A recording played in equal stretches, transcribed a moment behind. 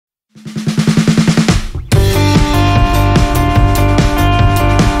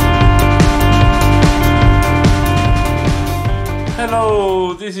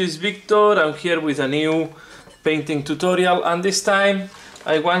this is Victor. I'm here with a new painting tutorial, and this time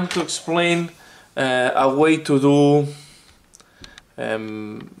I want to explain a way to do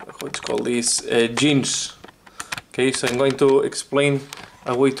what's called this jeans. Okay, so I'm going to explain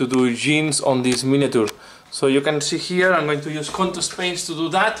a way to do jeans on this miniature. So you can see here I'm going to use contrast paints to do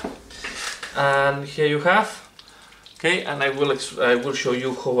that, and here you have. Okay, and I will show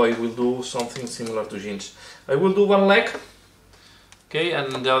you how I will do something similar to jeans. I will do one leg. Okay,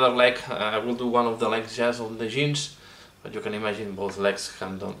 and the other leg, I will do one of the legs just on the jeans, but you can imagine both legs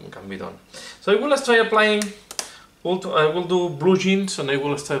can be done. So I will start applying, I will do blue jeans, and I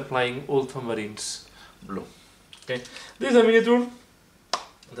will start applying ultramarines blue. Okay, this is a miniature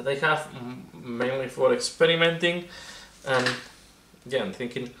that I have mainly for experimenting, and yeah, I'm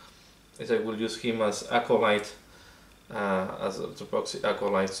thinking as I will use him as acolyte, as the proxy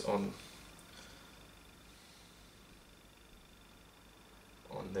acolytes on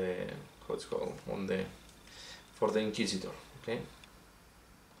the what's called for the Inquisitor. Okay,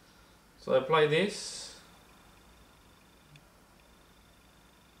 so I apply this.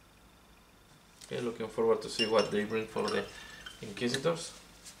 Okay, looking forward to see what they bring for the Inquisitors.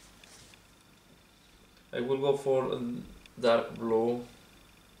 I will go for dark blue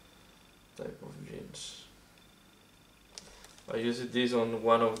type of jeans. I used this on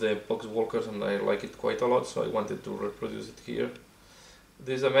one of the Poxwalkers and I like it quite a lot, so I wanted to reproduce it here.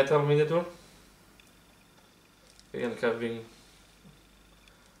 This is a metal miniature. Okay, and have been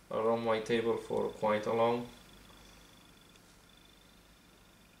around my table for quite a long.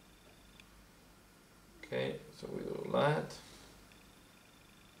 Okay, so we do that.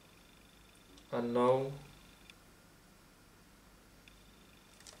 And now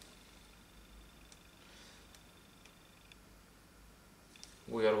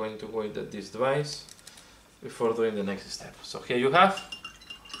we are going to wait at this device before doing the next step. So here you have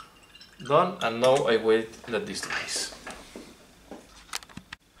done, and now I wait at this device.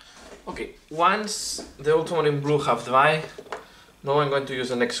 Okay, once the ultramarine blue have dried, now I'm going to use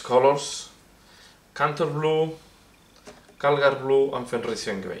the next colors: Cantor blue, Calgar blue, and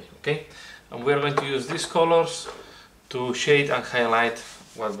Fenrisian grey. Okay, and we are going to use these colors to shade and highlight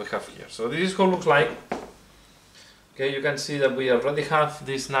what we have here. So this is how it looks like. Okay, you can see that we already have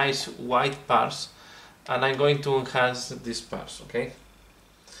these nice white parts, and I'm going to enhance these parts. Okay,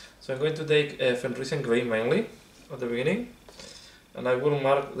 so I'm going to take Fenrisian grey mainly at the beginning, and I will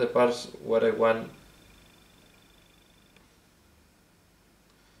mark the parts where I want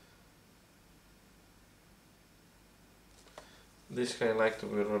this highlight to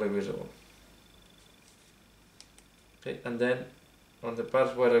be really visible. Okay, and then on the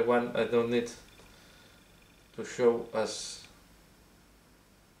parts where I don't need to show as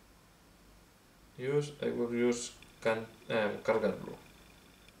use, I will use Calgar blue.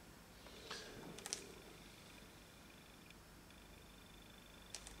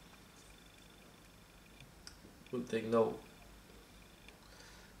 We'll take now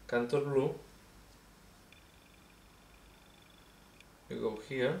Cantor blue. We go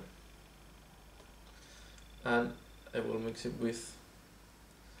here, and I will mix it with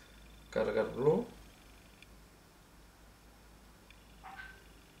Calgar blue.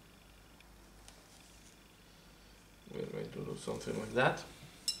 We're going to do something like that.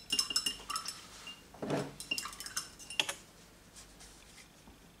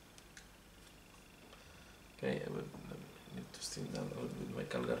 Okay, I will need to steam down a little bit my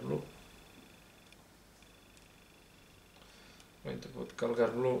Calgar blue. I'm going to put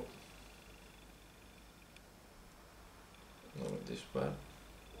Calgar blue over this part.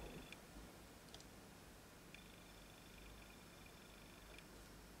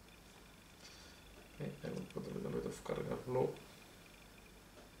 Okay, I will put a little bit of Calgar blue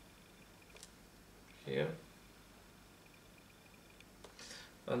here,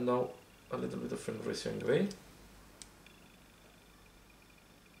 and now a little bit of Fenrisian grey.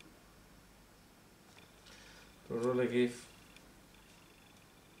 To really give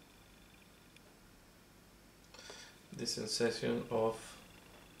the sensation of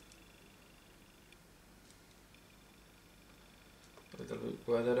a little bit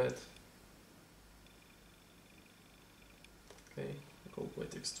weathered. Okay, go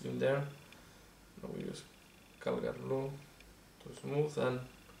quite extreme there. Now we use Calgar blue to smooth, and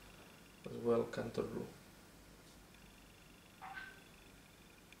as well Cantor blue.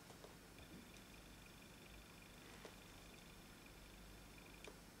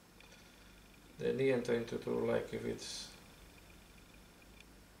 The idea I'm trying to do, like, if it's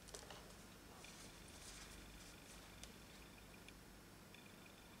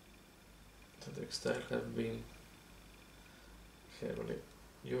the textile have been heavily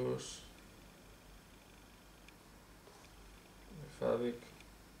use the fabric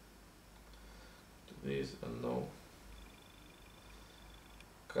to this, and now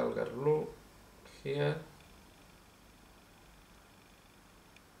Calgar blue here.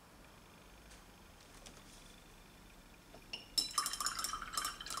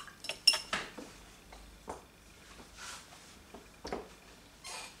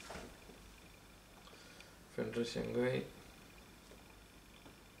 Fenrisian gray.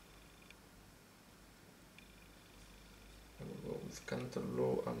 I will go with Cantor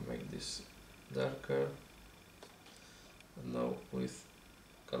blue and make this darker, and now with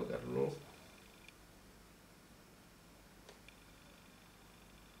Calgar blue.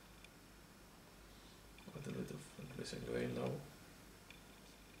 A little bit of Fenrisian gray now.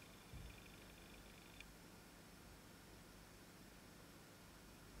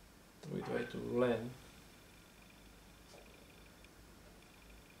 We try to blend.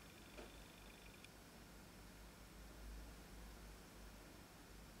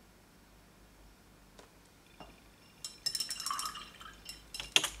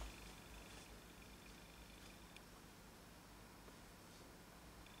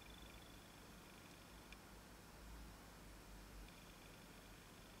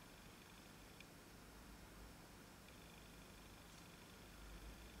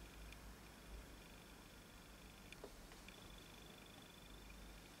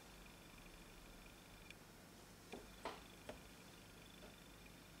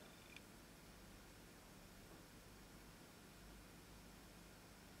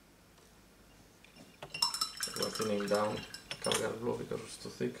 We're thinning down Calgar blue because it's too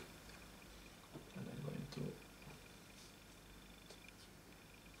thick, and I'm going to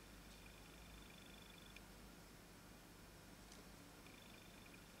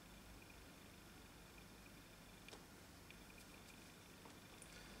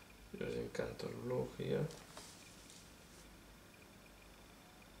using Cantor blue here.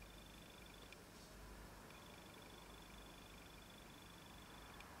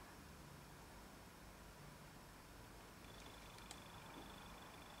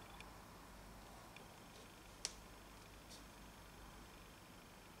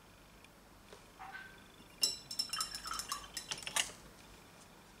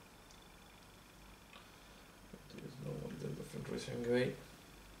 There's no one there, the Fenrisian gray.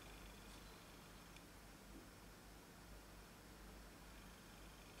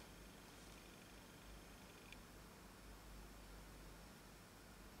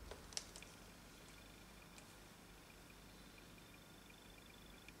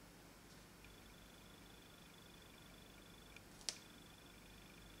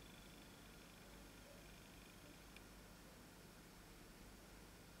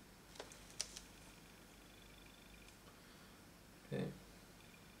 Okay.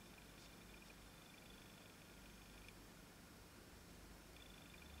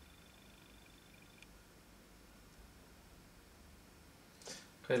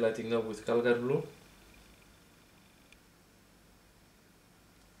 Highlighting now with Calgar blue.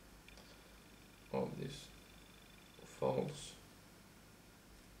 All these folds.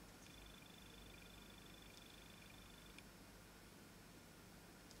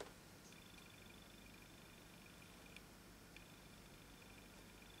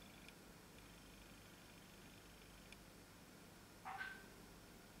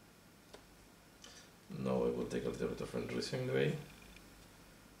 Now I will take a little bit of Fenrisian gray.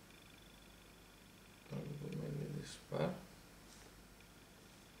 I will do mainly this part.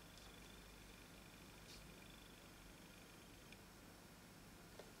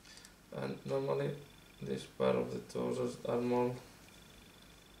 And normally this part of the trousers are more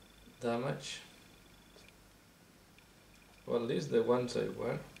damaged. Well, at least the ones I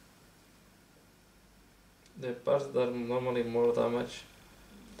wear. The parts that are normally more damaged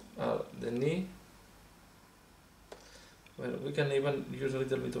are the knee, where we can even use a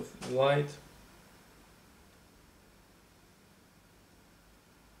little bit of white.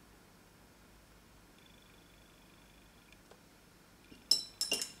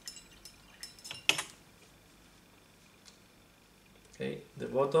 Okay, the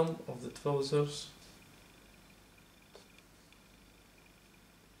bottom of the trousers.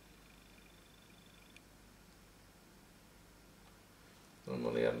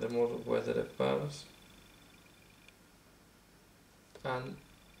 Normally are the more weathered parts, and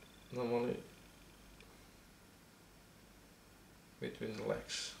normally between the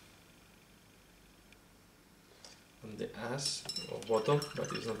legs and the ass or bottom,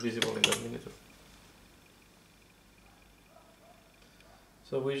 but it's not visible in the miniature.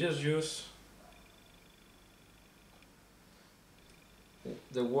 So we just use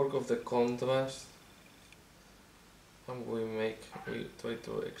the work of the contrast, and we try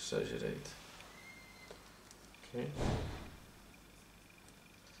to exaggerate. Okay,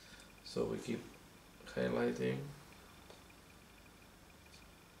 so we keep highlighting.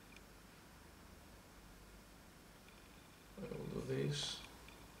 I will do this.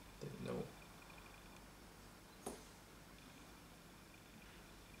 No.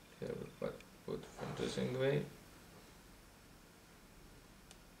 Here we put fantasy gray.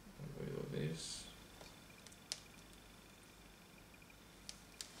 And we do this.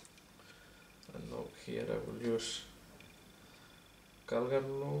 And now here I will use Calgar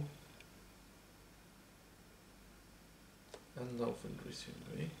blue and now fantasy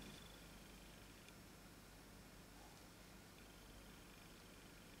gray.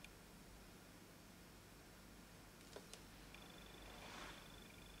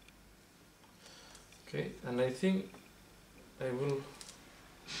 Okay, and I think I will,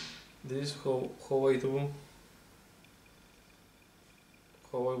 this is how I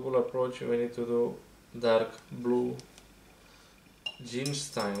will approach when I need to do dark blue jean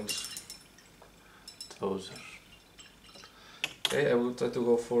styles. Trousers. Okay, I will try to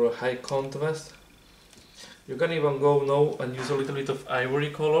go for a high contrast. You can even go now and use a little bit of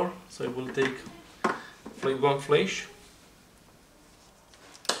ivory color. So I will take one flash,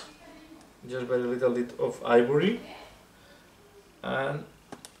 just very little bit of ivory, and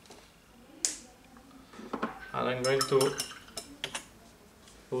I'm going to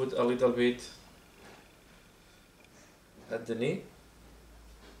put a little bit at the knee.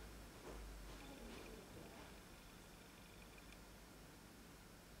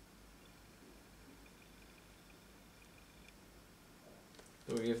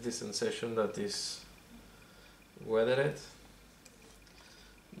 To give the sensation that is weathered.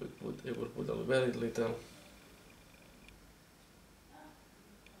 It will put a very little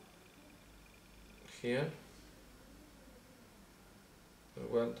here.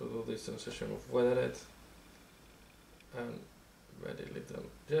 We want to do this sensation of weathered and very little,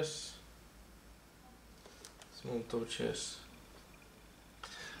 just small touches,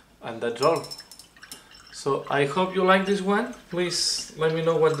 and that's all. So I hope you like this one. Please let me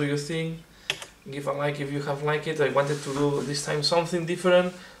know what do you think. Give a like if you have liked it. I wanted to do this time something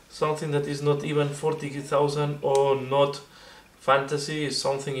different, something that is not even 40,000 or not fantasy, is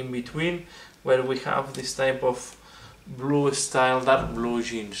something in between, where we have this type of blue style, dark blue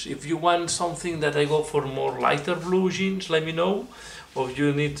jeans. If you want something that I go for more lighter blue jeans, let me know. Or if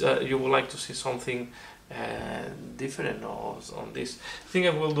you need, you would like to see something different on this. I think I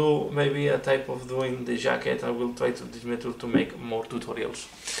will do maybe a type of doing the jacket. I will try to this method to make more tutorials.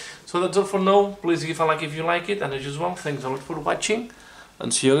 So that's all for now. Please give a like if you like it, and as usual, thanks a lot for watching,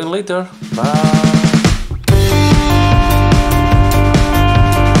 and see you again later. Bye.